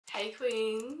Hey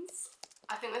queens!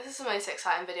 I think this is the most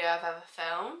exciting video I've ever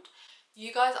filmed.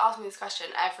 You guys ask me this question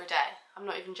every day. I'm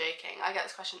not even joking. I get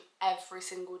this question every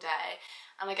single day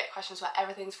and I get questions where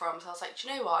everything's from. So I was like, do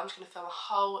you know what? I'm just going to film a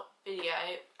whole video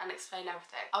and explain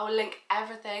everything. I will link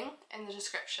everything in the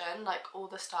description, like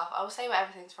all the stuff. I will say where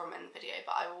everything's from in the video,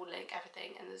 but I will link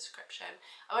everything in the description.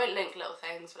 I won't link little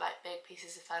things, but like big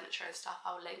pieces of furniture and stuff,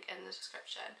 I'll link in the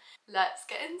description. Let's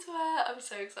get into it. I'm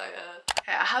so excited.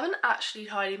 Okay, I haven't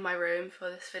actually tidied my room for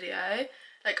this video.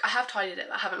 Like, I have tidied it,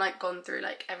 but I haven't like gone through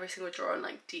like every single drawer and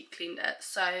like deep cleaned it,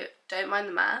 so don't mind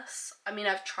the mess. I mean,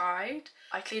 I've tried.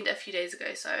 I cleaned it a few days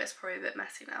ago, so it's probably a bit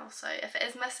messy now, so if it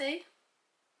is messy,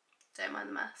 don't mind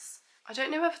the mess. I don't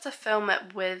know whether to film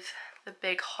it with the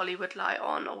big Hollywood light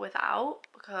on or without,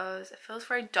 because it feels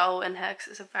very dull in here because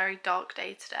it's a very dark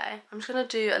day today. I'm just going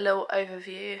to do a little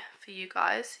overview for you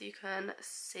guys so you can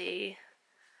see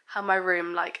how my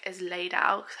room like is laid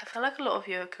out, because I feel like a lot of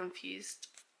you are confused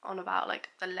on about like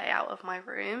the layout of my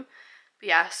room. But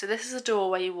yeah, so this is a door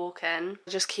where you walk in.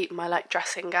 I just keep my like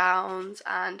dressing gowns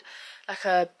and like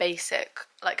a basic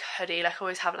like hoodie. Like I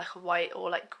always have like a white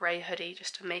or like grey hoodie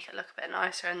just to make it look a bit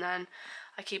nicer, and then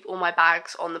I keep all my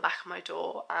bags on the back of my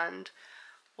door and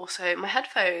also my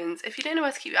headphones. If you don't know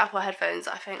where to keep your Apple headphones,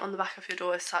 I think on the back of your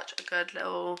door is such a good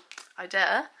little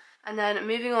idea. And then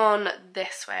moving on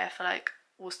this way, I feel like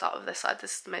we'll start with this side.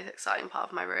 This is the most exciting part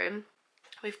of my room.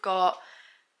 We've got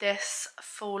this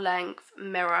full-length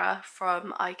mirror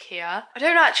from IKEA. I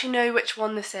don't actually know which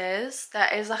one this is.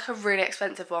 There is like a really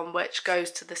expensive one which goes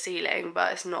to the ceiling,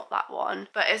 but it's not that one.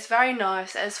 But it's very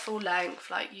nice. It is full length,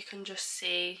 like you can just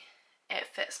see it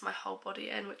fits my whole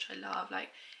body in, which I love. Like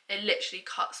it literally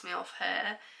cuts me off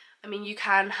here. I mean, you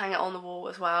can hang it on the wall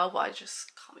as well, but I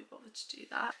just can't be bothered to do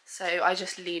that. So I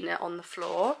just lean it on the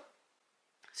floor.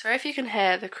 Sorry if you can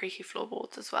hear the creaky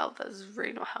floorboards as well, that's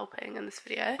really not helping in this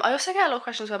video. I also get a lot of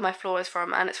questions where my floor is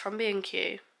from, and it's from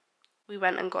B&Q. We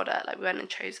went and got it, like we went and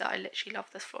chose it. I literally love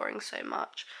this flooring so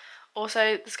much.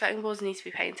 Also, the skirting boards need to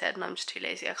be painted and I'm just too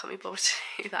lazy, I can't be bothered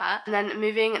to do that. And then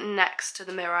moving next to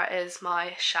the mirror is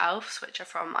my shelves, which are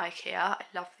from IKEA. I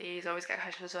love these, I always get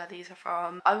questions where these are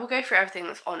from. I will go through everything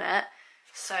that's on it.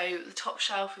 So the top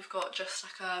shelf, we've got just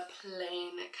like a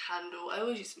plain candle. I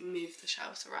always just move the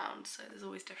shelves around, so there's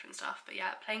always different stuff. But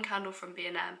yeah, plain candle from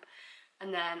B&M.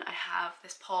 And then I have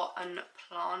this pot and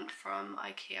plant from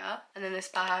IKEA. And then this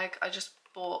bag, I just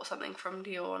bought something from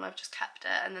Dior and I've just kept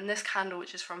it. And then this candle,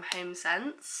 which is from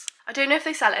HomeSense. I don't know if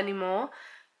they sell it anymore,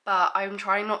 but I'm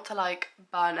trying not to like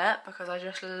burn it because I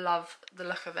just love the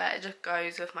look of it. It just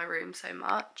goes with my room so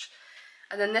much.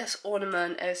 And then this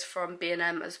ornament is from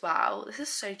B&M as well. This is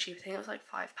so cheap, I think it was like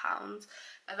 £5.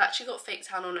 I've actually got fake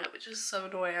tan on it, which is so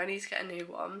annoying. I need to get a new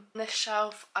one. On this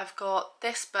shelf, I've got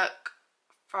this book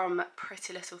from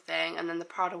Pretty Little Thing, and then the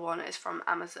Prada one is from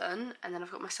Amazon. And then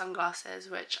I've got my sunglasses,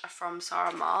 which are from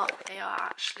Zara Mart. They are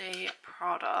actually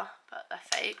Prada, but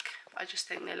they're fake. But I just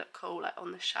think they look cool like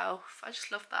on the shelf. I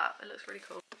just love that, it looks really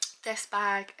cool. This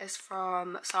bag is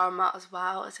from Zara Mart as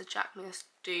well. It's a Jacquemus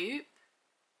dupe.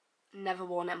 Never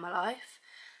worn it in my life.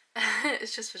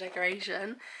 It's just for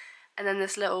decoration. And then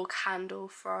this little candle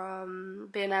from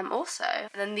B&M also. And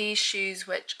then these shoes,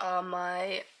 which are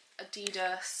my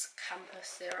Adidas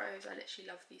Campus Zeros. I literally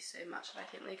love these so much and I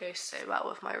think they go so well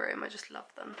with my room. I just love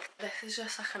them. This is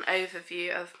just like an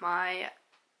overview of my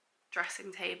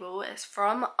dressing table. It's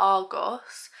from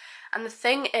Argos. And the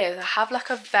thing is, I have like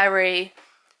a very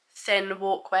thin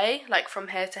walkway like from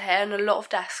here to here, and a lot of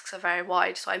desks are very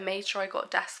wide, so I made sure I got a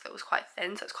desk that was quite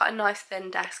thin, so it's quite a nice thin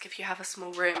desk if you have a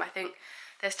small room. I think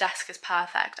this desk is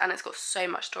perfect and it's got so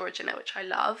much storage in it, which I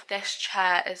love. This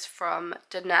chair is from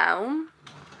Dunelm.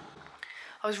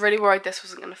 I was really worried this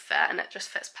wasn't going to fit and it just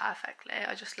fits perfectly.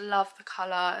 I just love the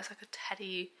colour. It's like a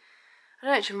teddy, I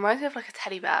don't know, it reminds me of like a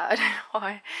teddy bear. I don't know why,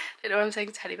 I don't know why I'm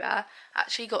saying teddy bear. I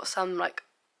actually got some like,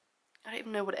 I don't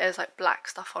even know what it is, like black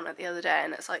stuff on it the other day,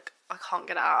 and it's like I can't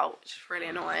get it out, which is really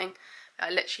annoying. I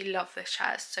literally love this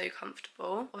chair, it's so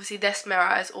comfortable. Obviously this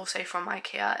mirror is also from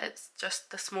IKEA, it's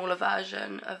just the smaller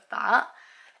version of that.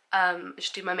 I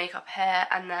just do my makeup here,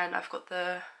 and then I've got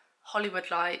the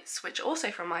Hollywood lights, which are also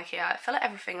from IKEA. I feel like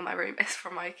everything in my room is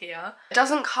from IKEA. It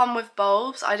doesn't come with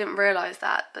bulbs, I didn't realise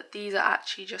that, but these are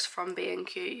actually just from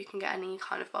B&Q. You can get any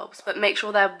kind of bulbs, but make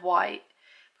sure they're white,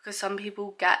 because some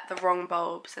people get the wrong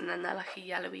bulbs and then they're like a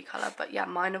yellowy colour, but yeah,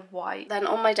 mine are white. Then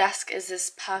on my desk is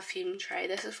this perfume tray.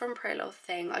 This is from Pretty Little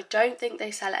Thing. I don't think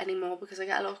they sell it anymore because I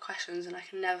get a lot of questions and I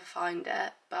can never find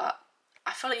it, but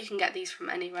I feel like you can get these from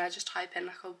anywhere. Just type in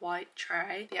like a white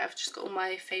tray. Yeah, I've just got all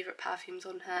my favourite perfumes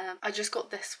on here. I just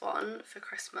got this one for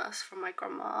Christmas from my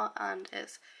grandma and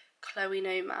it's Chloe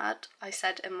Nomad. I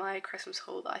said in my Christmas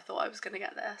haul that I thought I was going to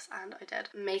get this, and I did.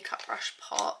 Makeup brush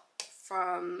pot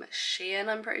from Shein,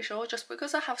 I'm pretty sure, just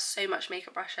because I have so much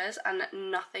makeup brushes and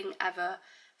nothing ever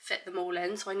fit them all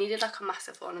in, so I needed like a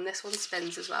massive one, and this one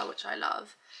spins as well, which I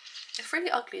love. It's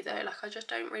really ugly though, like I just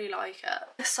don't really like it.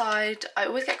 This side, I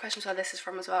always get questions where this is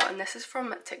from as well, and this is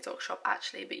from TikTok shop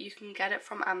actually, but you can get it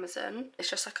from Amazon. It's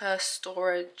just like a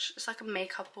storage, it's like a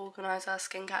makeup organizer,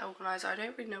 skincare organizer, I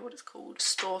don't really know what it's called.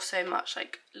 Store so much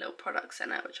like little products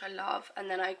in it, which I love. And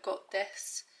then I got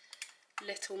this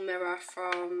little mirror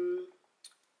from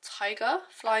Tiger,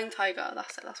 Flying Tiger,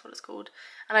 that's it, that's what it's called.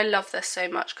 And I love this so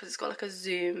much because it's got like a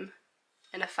zoom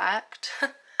in effect.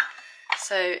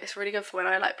 So it's really good for when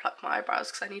I like pluck my eyebrows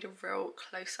because I need a real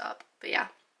close-up. But yeah,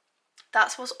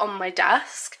 that's what's on my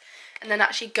desk. And then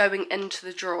actually going into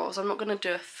the drawers, I'm not going to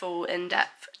do a full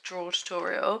in-depth drawer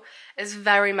tutorial. It's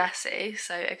very messy,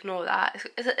 so ignore that.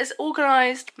 It's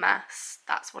organised mess,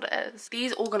 that's what it is.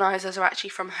 These organisers are actually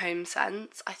from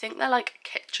HomeSense. I think they're like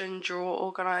kitchen drawer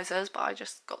organisers, but I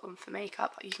just got them for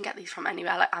makeup. You can get these from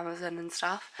anywhere, like Amazon and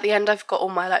stuff. At the end I've got all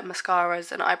my like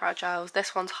mascaras and eyebrow gels.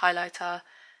 This one's highlighter,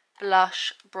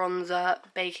 blush, bronzer,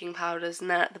 baking powders, and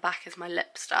then at the back is my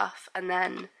lip stuff. And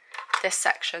then this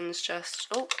section's just,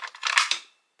 oh,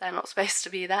 they're not supposed to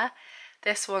be there.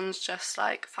 This one's just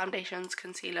like foundations,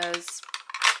 concealers.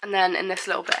 And then in this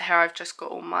little bit here, I've just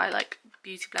got all my like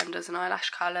beauty blenders and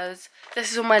eyelash colours.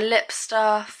 This is all my lip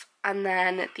stuff. And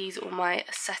then these are all my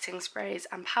setting sprays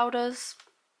and powders.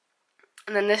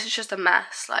 And then this is just a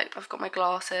mess. Like I've got my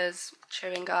glasses,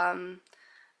 chewing gum,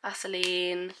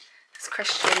 Vaseline, this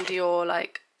Christian Dior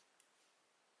like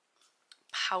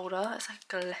powder. It's like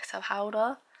glitter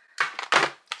powder.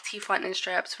 Teeth whitening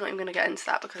strips. I'm not even going to get into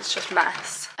that because it's just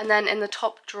mess. And then in the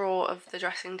top drawer of the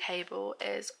dressing table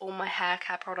is all my hair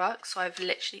care products. So I've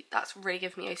literally, that's really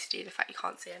given me OCD, the fact you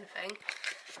can't see anything.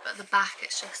 But at the back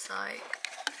it's just like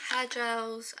hair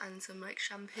gels and some like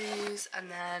shampoos,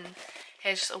 and then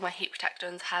here's just all my heat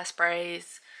protectants,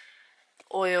 hairsprays,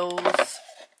 oils.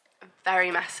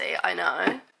 Very messy, I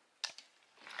know.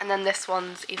 And then this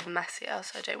one's even messier,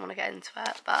 so I don't want to get into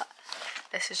it, but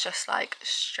this is just like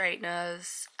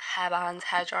straighteners, hairbands,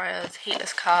 hair dryers,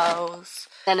 heatless curls.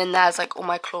 Then in there's like all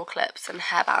my claw clips and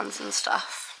hairbands and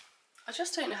stuff. I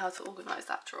just don't know how to organise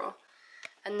that drawer.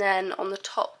 And then on the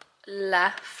top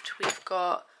left we've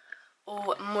got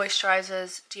all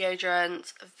moisturisers,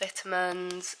 deodorants,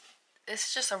 vitamins. This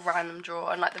is just a random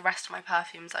drawer, and like the rest of my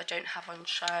perfumes I don't have on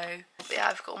show. But yeah,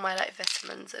 I've got all my like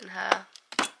vitamins in here,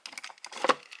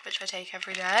 which I take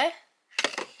every day.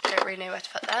 I don't really know where to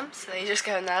put them, so they just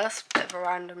go in there. That's a bit of a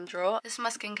random drawer. This is my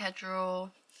skincare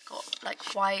drawer. Got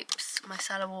like wipes,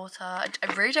 micellar water. I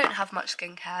really don't have much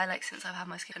skincare. Like since I've had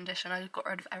my skin condition, I got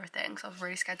rid of everything, so I was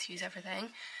really scared to use everything.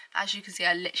 As you can see,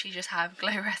 I literally just have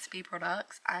Glow Recipe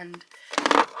products and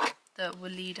the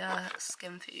Weleda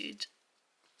Skin Food.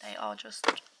 They are just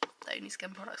the only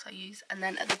skin products I use. And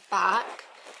then at the back,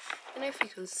 I don't know if you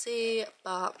can see,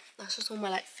 but that's just all my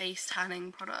like face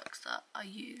tanning products that I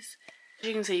use. As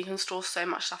you can see, you can store so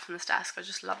much stuff on this desk. I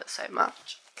just love it so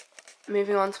much.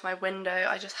 Moving on to my window,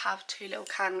 I just have two little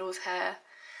candles here.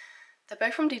 They're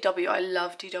both from DW. I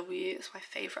love DW. It's my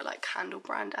favourite like candle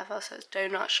brand ever. So it's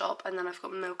Donut Shop, and then I've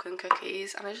got Milk and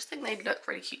Cookies, and I just think they look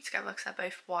really cute together because they're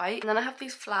both white. And then I have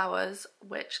these flowers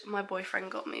which my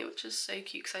boyfriend got me, which is so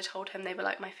cute because I told him they were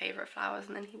like my favourite flowers,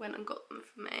 and then he went and got them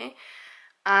for me.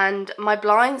 And my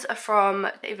blinds are from,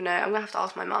 I don't even know, I'm gonna have to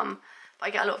ask my mum, but I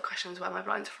get a lot of questions where my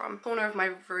blinds are from. Corner of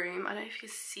my room, I don't know if you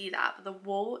can see that, but the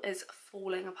wall is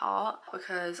falling apart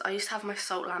because I used to have my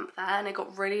salt lamp there and it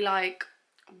got really like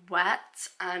wet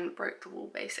and broke the wall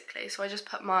basically. So I just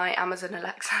put my Amazon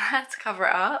Alexa there to cover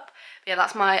it up. But yeah,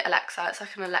 that's my Alexa. It's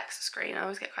like an Alexa screen. I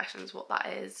always get questions what that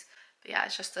is. But yeah,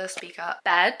 it's just a speaker.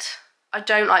 Bed. I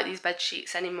don't like these bed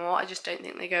sheets anymore. I just don't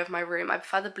think they go with my room. I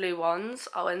prefer the blue ones.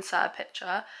 I'll insert a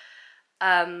picture.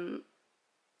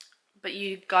 But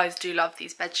you guys do love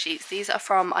these bed sheets. These are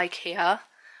from IKEA.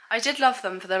 I did love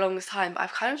them for the longest time, but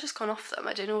I've kind of just gone off them.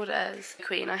 I don't know what it is.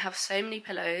 Queen, I have so many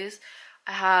pillows.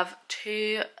 I have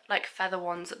two like feather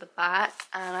ones at the back,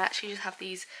 and I actually just have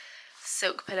these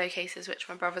silk pillowcases which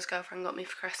my brother's girlfriend got me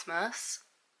for Christmas.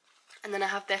 And then I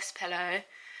have this pillow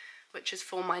which is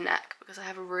for my neck because I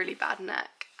have a really bad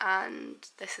neck, and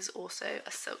this is also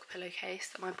a silk pillowcase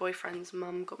that my boyfriend's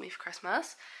mum got me for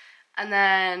Christmas. And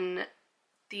then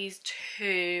these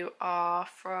two are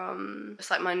from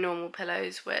just like my normal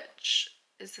pillows, which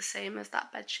is the same as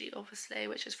that bed sheet obviously,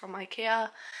 which is from IKEA.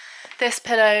 This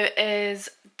pillow is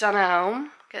Dunelm.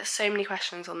 Get so many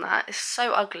questions on that. It's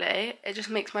so ugly. It just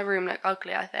makes my room look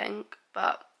ugly, I think,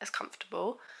 but it's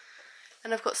comfortable.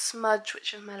 And I've got Smudge,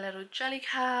 which is my little jelly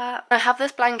cat. I have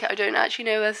this blanket. I don't actually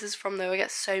know where this is from though. I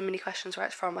get so many questions where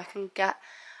it's from. I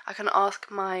can ask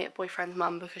my boyfriend's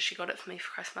mum because she got it for me for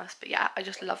Christmas. But yeah, I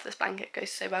just love this blanket. It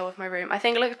goes so well with my room. I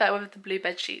think it looks better with the blue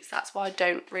bed sheets. That's why I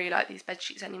don't really like these bed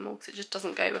sheets anymore, because it just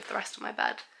doesn't go with the rest of my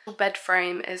bed. The bed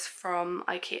frame is from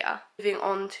IKEA. Moving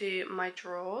on to my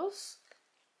drawers.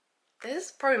 This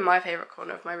is probably my favourite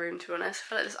corner of my room, to be honest. I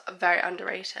feel like this is very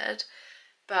underrated.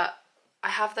 But I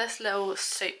have this little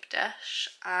soap dish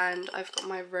and I've got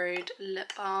my Rhode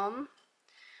lip balm.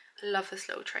 I love this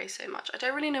little tray so much. I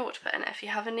don't really know what to put in it. If you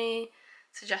have any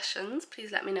suggestions,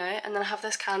 please let me know. And then I have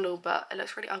this candle, but it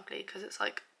looks really ugly because it's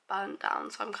like burnt down.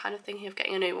 So I'm kind of thinking of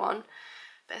getting a new one.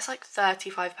 But it's like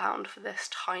 £35 for this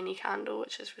tiny candle,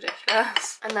 which is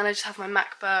ridiculous. And then I just have my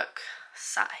MacBook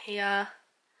sat here.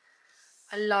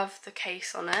 I love the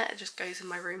case on it. It just goes in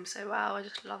my room so well. I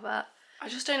just love it. I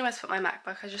just don't know where to put my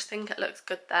MacBook. I just think it looks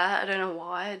good there. I don't know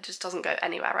why. It just doesn't go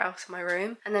anywhere else in my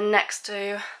room. And then next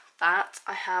to that,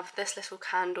 I have this little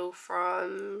candle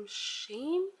from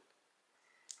Shein.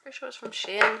 Pretty sure it's from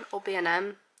Shein or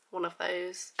B&M. One of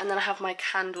those. And then I have my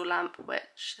candle lamp,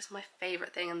 which is my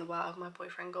favourite thing in the world. My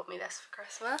boyfriend got me this for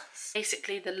Christmas.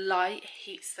 Basically, the light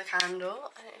heats the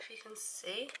candle. I don't know if you can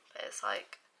see, but it's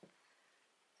like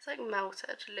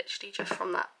melted, literally just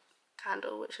from that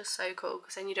candle, which is so cool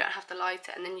because then you don't have to light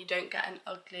it and then you don't get an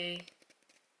ugly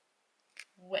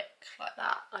wick like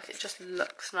that. Like, it just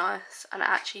looks nice and it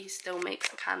actually still makes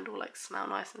the candle like smell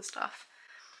nice and stuff.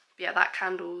 But yeah, that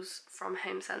candle's from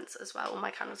HomeSense as well. All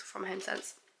my candles are from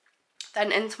HomeSense.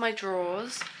 Then into my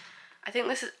drawers, I think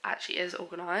this actually is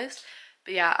organised.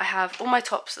 But yeah, I have all my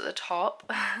tops at the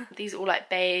top. These are all like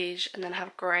beige, and then I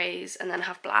have greys, and then I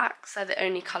have blacks. They're the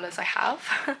only colours I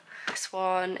have. This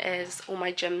one is all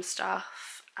my gym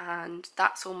stuff, and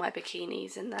that's all my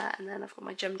bikinis in there. And then I've got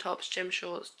my gym tops, gym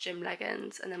shorts, gym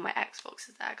leggings, and then my Xbox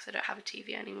is there because I don't have a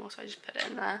TV anymore, so I just put it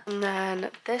in there. And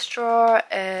then this drawer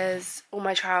is all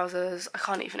my trousers. I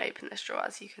can't even open this drawer,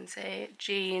 as you can see.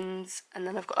 Jeans, and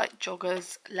then I've got like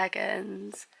joggers,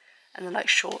 leggings, and then like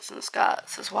shorts and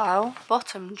skirts as well.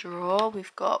 Bottom drawer,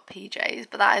 we've got PJs,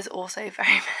 but that is also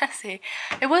very messy.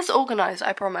 It was organised,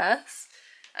 I promise.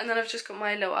 And then I've just got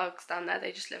my little Uggs down there.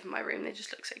 They just live in my room. They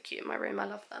just look so cute in my room. I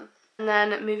love them. And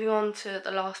then moving on to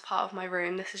the last part of my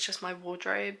room, this is just my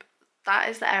wardrobe. That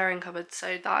is the airing cupboard,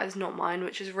 so that is not mine,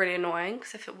 which is really annoying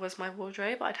because if it was my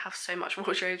wardrobe, I'd have so much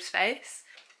wardrobe space.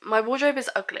 My wardrobe is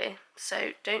ugly,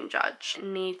 so don't judge. It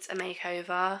needs a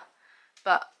makeover.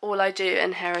 But all I do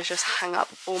in here is just hang up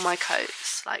all my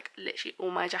coats. Like, literally all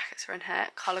my jackets are in here.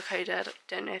 Colour coded,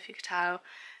 don't know if you could tell.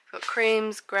 I've got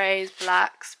creams, greys,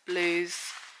 blacks, blues,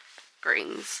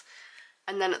 greens.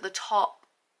 And then at the top,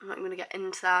 I'm not going to get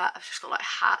into that. I've just got like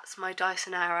hats, my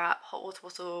Dyson Airwrap, hot water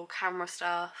bottle, camera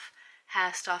stuff,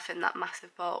 hair stuff in that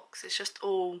massive box. It's just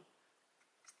all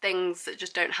things that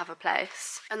just don't have a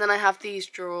place. And then I have these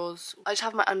drawers. I just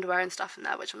have my underwear and stuff in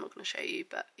there, which I'm not going to show you,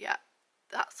 but yeah.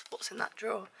 That's what's in that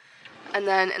drawer. And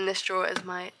then in this drawer is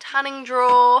my tanning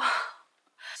drawer.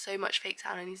 So much fake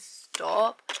tan, I need to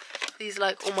stop. These are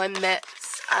like all my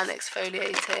mitts and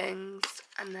exfoliatings,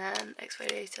 and then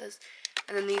exfoliators.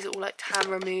 And then these are all like tan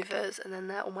removers, and then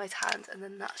they're all my tans, and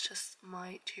then that's just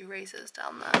my 2 razors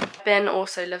down there. Bin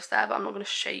also lives there, but I'm not going to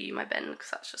show you my bin because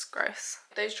that's just gross.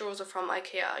 Those drawers are from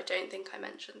IKEA. I don't think I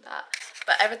mentioned that,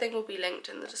 but everything will be linked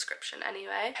in the description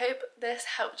anyway. Hope this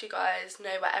helped you guys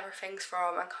know where everything's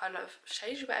from and kind of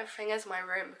shows you where everything is in my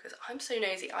room, because I'm so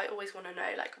nosy. I always want to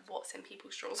know like what's in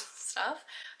people's drawers and stuff.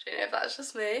 I don't know if that's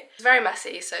just me. It's very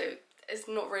messy, so it's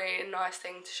not really a nice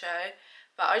thing to show.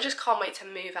 But I just can't wait to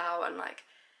move out and like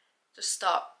just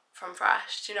start from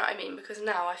fresh, do you know what I mean? Because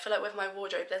now I feel like with my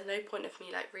wardrobe there's no point of me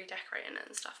like redecorating it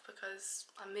and stuff because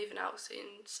I'm moving out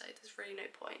soon, so there's really no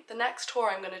point. The next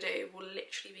tour I'm going to do will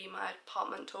literally be my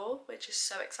apartment tour, which is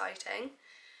so exciting.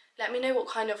 Let me know what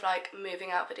kind of like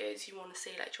moving out videos you want to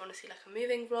see. Like, do you want to see like a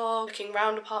moving vlog, looking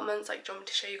around apartments? Like, do you want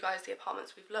me to show you guys the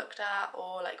apartments we've looked at,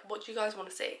 or like what do you guys want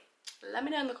to see? Let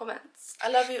me know in the comments. I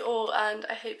love you all and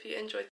I hope you enjoyed